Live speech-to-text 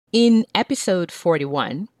In episode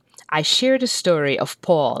 41, I shared a story of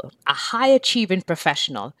Paul, a high achieving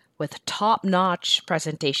professional with top notch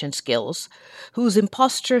presentation skills, whose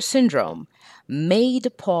imposter syndrome made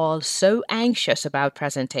Paul so anxious about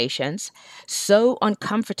presentations, so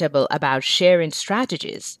uncomfortable about sharing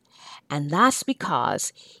strategies. And that's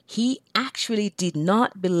because he actually did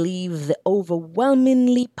not believe the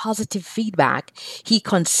overwhelmingly positive feedback he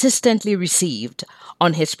consistently received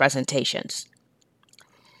on his presentations.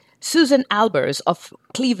 Susan Albers of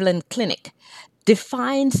Cleveland Clinic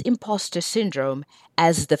defines imposter syndrome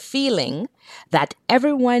as the feeling that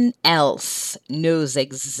everyone else knows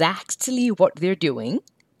exactly what they're doing,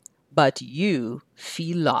 but you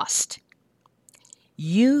feel lost.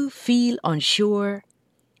 You feel unsure.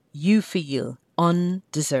 You feel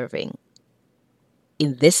undeserving.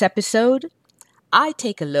 In this episode, I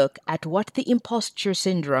take a look at what the imposter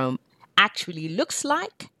syndrome actually looks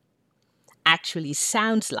like, actually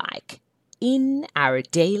sounds like in our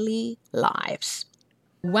daily lives.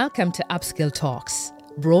 Welcome to Upskill Talks,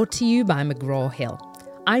 brought to you by McGraw Hill.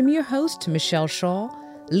 I'm your host, Michelle Shaw,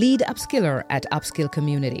 lead upskiller at Upskill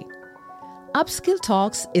Community. Upskill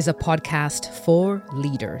Talks is a podcast for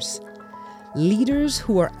leaders. Leaders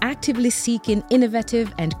who are actively seeking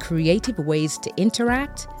innovative and creative ways to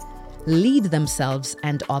interact, lead themselves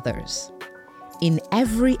and others. In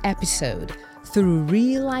every episode, through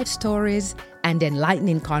real-life stories and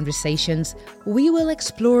enlightening conversations, we will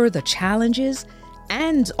explore the challenges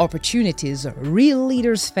and opportunities real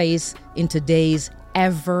leaders face in today's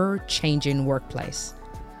ever-changing workplace.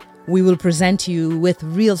 We will present you with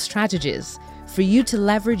real strategies for you to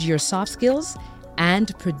leverage your soft skills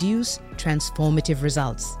and produce transformative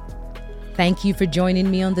results. Thank you for joining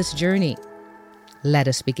me on this journey. Let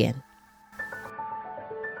us begin.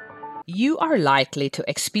 You are likely to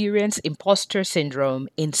experience imposter syndrome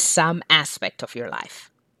in some aspect of your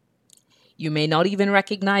life. You may not even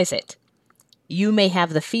recognize it. You may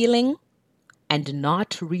have the feeling and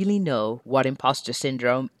not really know what imposter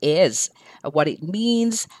syndrome is, what it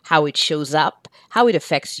means, how it shows up, how it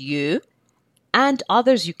affects you and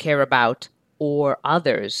others you care about or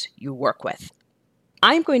others you work with.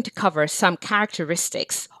 I'm going to cover some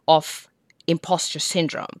characteristics of imposter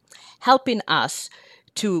syndrome, helping us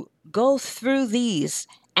to go through these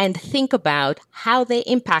and think about how they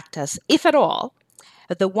impact us, if at all,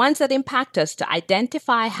 the ones that impact us, to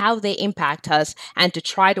identify how they impact us and to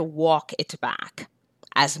try to walk it back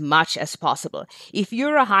as much as possible. If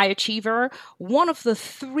you're a high achiever, one of the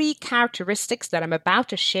 3 characteristics that I'm about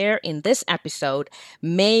to share in this episode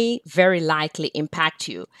may very likely impact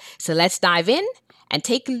you. So let's dive in and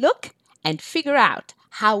take a look and figure out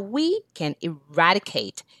how we can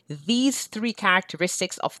eradicate these 3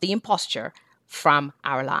 characteristics of the imposter from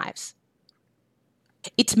our lives.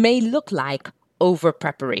 It may look like over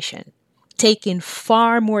preparation, taking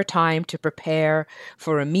far more time to prepare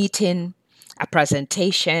for a meeting, a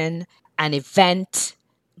presentation, an event,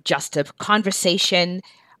 just a conversation,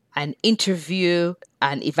 an interview,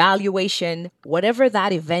 an evaluation, whatever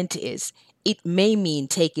that event is. It may mean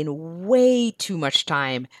taking way too much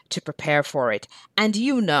time to prepare for it. And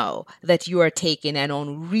you know that you are taking an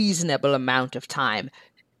unreasonable amount of time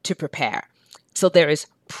to prepare. So there is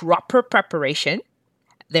proper preparation,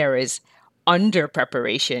 there is under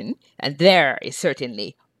preparation, and there is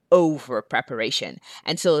certainly over preparation.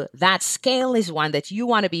 And so that scale is one that you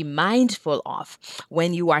want to be mindful of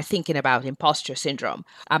when you are thinking about imposter syndrome.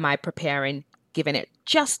 Am I preparing, given it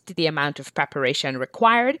just the amount of preparation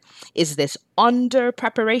required? Is this under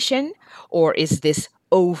preparation or is this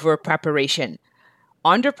over preparation?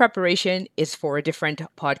 Under preparation is for a different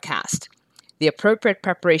podcast. The appropriate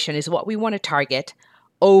preparation is what we want to target.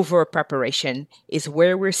 Over preparation is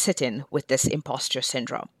where we're sitting with this imposter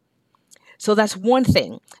syndrome. So that's one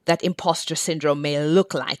thing that imposter syndrome may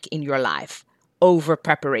look like in your life. Over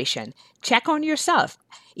preparation. Check on yourself.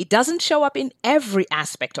 It doesn't show up in every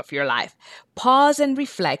aspect of your life. Pause and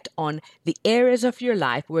reflect on the areas of your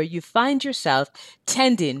life where you find yourself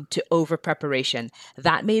tending to over preparation.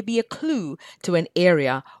 That may be a clue to an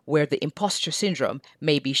area where the imposter syndrome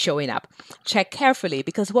may be showing up. Check carefully,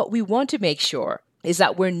 because what we want to make sure is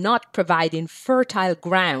that we're not providing fertile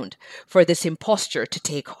ground for this imposter to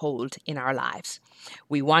take hold in our lives.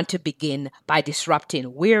 We want to begin by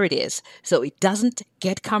disrupting where it is so it doesn't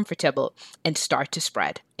get comfortable and start to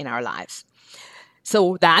spread in our lives.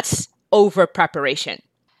 So that's over preparation.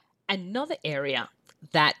 Another area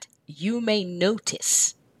that you may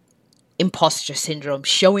notice imposter syndrome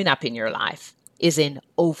showing up in your life is in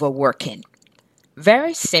overworking.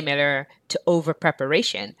 Very similar to over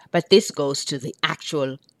preparation, but this goes to the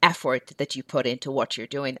actual effort that you put into what you're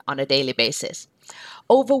doing on a daily basis.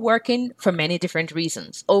 Overworking for many different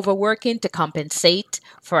reasons. Overworking to compensate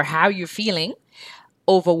for how you're feeling,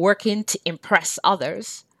 overworking to impress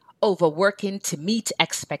others, overworking to meet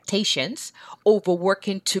expectations,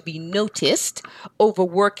 overworking to be noticed,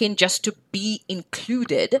 overworking just to be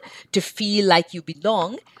included, to feel like you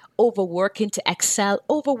belong, overworking to excel,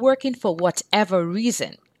 overworking for whatever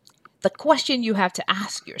reason. The question you have to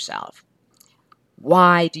ask yourself,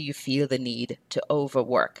 why do you feel the need to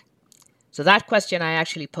overwork? So that question I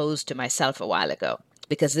actually posed to myself a while ago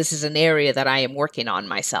because this is an area that I am working on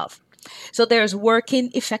myself. So there's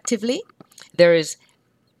working effectively, there is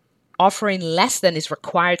offering less than is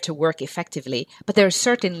required to work effectively, but there's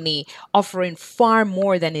certainly offering far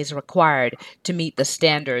more than is required to meet the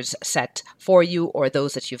standards set for you or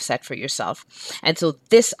those that you've set for yourself. And so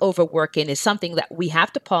this overworking is something that we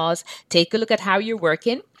have to pause, take a look at how you're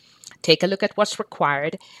working, take a look at what's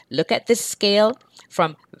required, look at this scale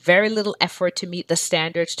from very little effort to meet the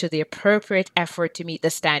standards to the appropriate effort to meet the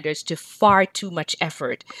standards to far too much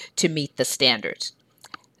effort to meet the standards.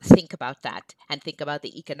 Think about that and think about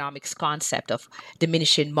the economics concept of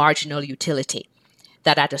diminishing marginal utility,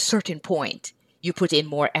 that at a certain point you put in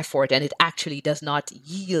more effort and it actually does not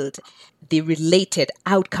yield the related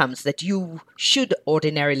outcomes that you should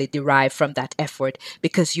ordinarily derive from that effort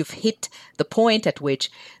because you've hit the point at which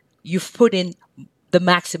you've put in the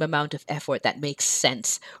maximum amount of effort that makes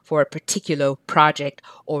sense for a particular project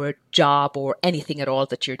or a job or anything at all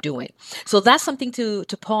that you're doing. So that's something to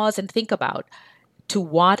pause and think about. To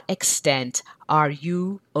what extent are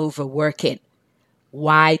you overworking?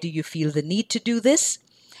 Why do you feel the need to do this?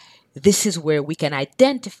 This is where we can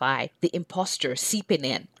identify the imposter seeping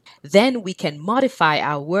in. Then we can modify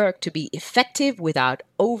our work to be effective without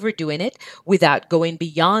overdoing it, without going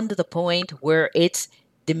beyond the point where it's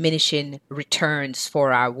diminishing returns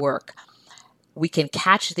for our work. We can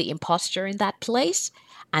catch the imposter in that place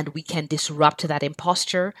and we can disrupt that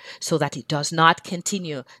imposter so that it does not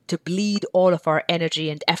continue to bleed all of our energy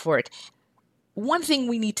and effort. One thing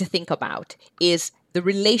we need to think about is the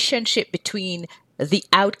relationship between the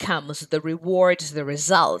outcomes, the rewards, the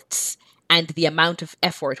results, and the amount of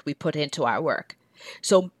effort we put into our work.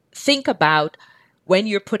 So think about when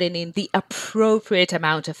you're putting in the appropriate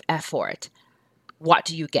amount of effort, what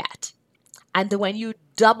do you get? And when you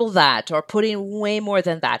double that or put in way more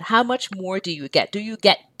than that, how much more do you get? Do you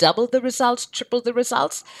get double the results, triple the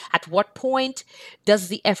results? At what point does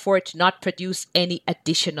the effort not produce any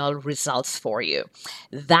additional results for you?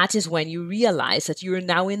 That is when you realize that you're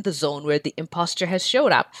now in the zone where the imposter has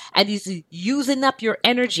showed up and is using up your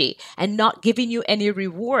energy and not giving you any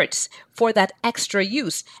rewards for that extra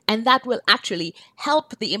use. And that will actually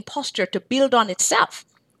help the imposter to build on itself,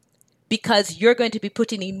 because you're going to be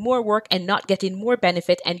putting in more work and not getting more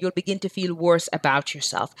benefit, and you'll begin to feel worse about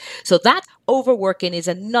yourself. So that overworking is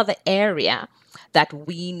another area that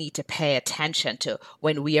we need to pay attention to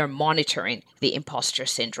when we are monitoring the imposter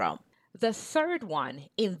syndrome. The third one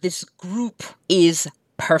in this group is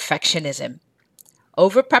perfectionism.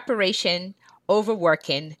 Over preparation,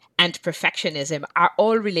 overworking, and perfectionism are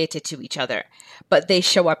all related to each other, but they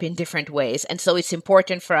show up in different ways. And so it's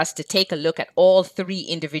important for us to take a look at all three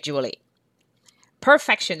individually.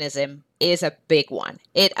 Perfectionism is a big one.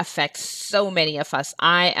 It affects so many of us.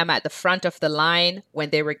 I am at the front of the line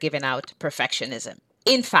when they were giving out perfectionism.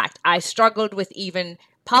 In fact, I struggled with even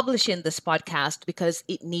publishing this podcast because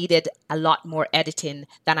it needed a lot more editing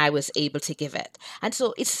than I was able to give it. And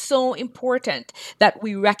so it's so important that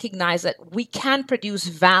we recognize that we can produce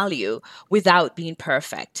value without being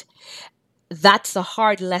perfect. That's a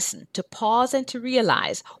hard lesson, to pause and to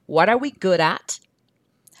realize, what are we good at?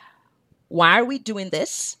 Why are we doing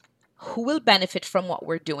this? Who will benefit from what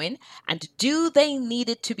we're doing? And do they need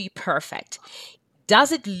it to be perfect?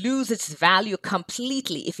 Does it lose its value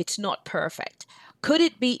completely if it's not perfect? Could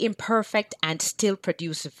it be imperfect and still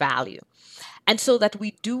produce value? And so that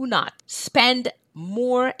we do not spend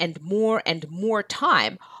more and more and more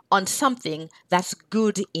time on something that's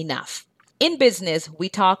good enough. In business, we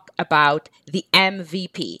talk about the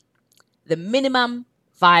MVP, the minimum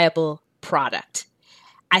viable product.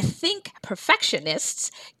 I think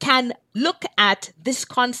perfectionists can look at this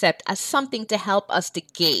concept as something to help us to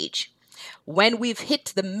gauge. When we've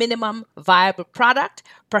hit the minimum viable product,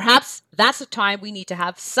 perhaps that's a time we need to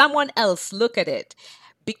have someone else look at it,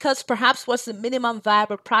 because perhaps what's the minimum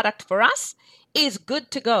viable product for us is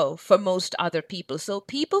good to go for most other people. So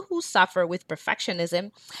people who suffer with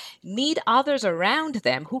perfectionism need others around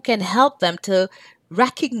them who can help them to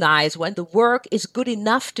recognize when the work is good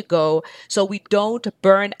enough to go, so we don't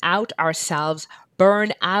burn out ourselves,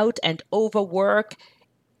 burn out and overwork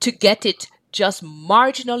to get it just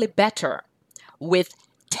marginally better, with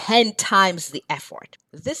 10 times the effort.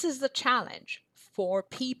 This is the challenge for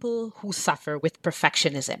people who suffer with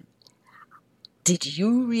perfectionism. Did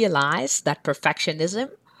you realize that perfectionism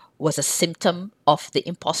was a symptom of the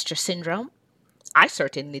imposter syndrome? I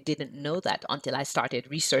certainly didn't know that until I started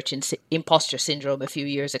researching imposter syndrome a few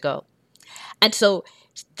years ago. And so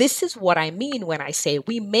this is what I mean when I say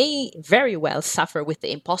we may very well suffer with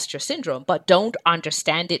the imposter syndrome, but don't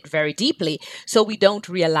understand it very deeply, so we don't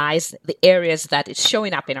realize the areas that it's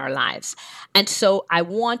showing up in our lives. And so I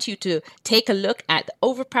want you to take a look at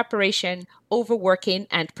over-preparation, overworking,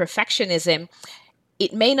 and perfectionism.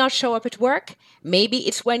 It may not show up at work. Maybe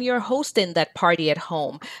it's when you're hosting that party at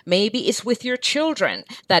home. Maybe it's with your children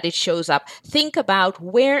that it shows up. Think about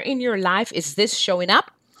where in your life is this showing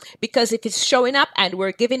up? Because if it's showing up and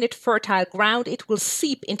we're giving it fertile ground, it will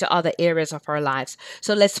seep into other areas of our lives.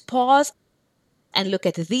 So let's pause and look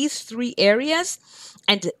at these 3 areas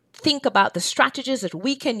and think about the strategies that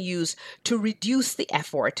we can use to reduce the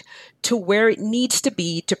effort to where it needs to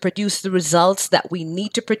be to produce the results that we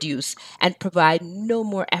need to produce and provide no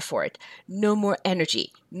more effort, no more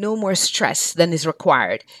energy, no more stress than is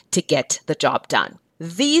required to get the job done.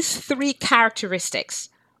 These 3 characteristics,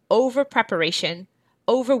 over preparation,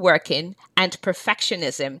 overworking, and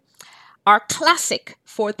perfectionism, are classic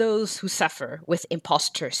for those who suffer with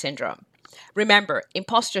imposter syndrome. Remember,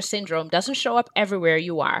 imposter syndrome doesn't show up everywhere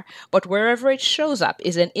you are, but wherever it shows up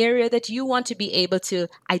is an area that you want to be able to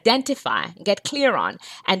identify, get clear on,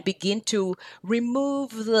 and begin to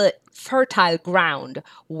remove the fertile ground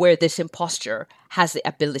where this imposter has the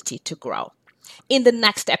ability to grow. In the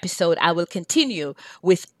next episode, I will continue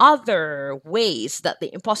with other ways that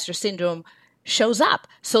the imposter syndrome shows up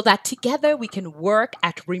so that together we can work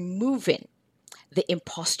at removing the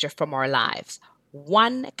imposter from our lives,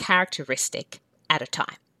 one characteristic at a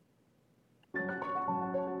time.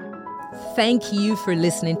 Thank you for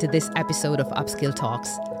listening to this episode of Upskill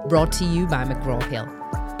Talks, brought to you by McGraw-Hill.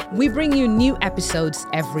 We bring you new episodes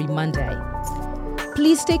every Monday.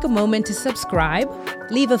 Please take a moment to subscribe,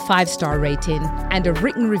 leave a 5-star rating, and a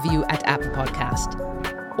written review at Apple Podcast.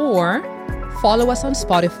 Or follow us on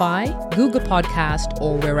Spotify, Google Podcast,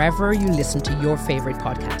 or wherever you listen to your favorite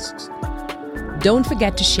podcasts. Don't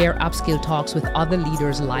forget to share Upskill Talks with other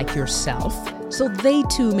leaders like yourself so they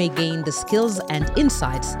too may gain the skills and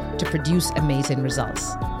insights to produce amazing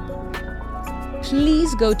results.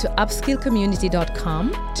 Please go to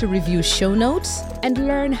upskillcommunity.com to review show notes and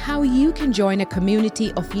learn how you can join a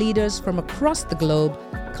community of leaders from across the globe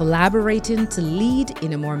collaborating to lead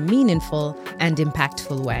in a more meaningful and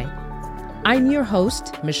impactful way. I'm your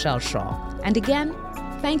host, Michelle Shaw, and again,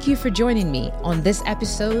 thank you for joining me on this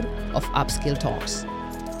episode of Upskill Talks.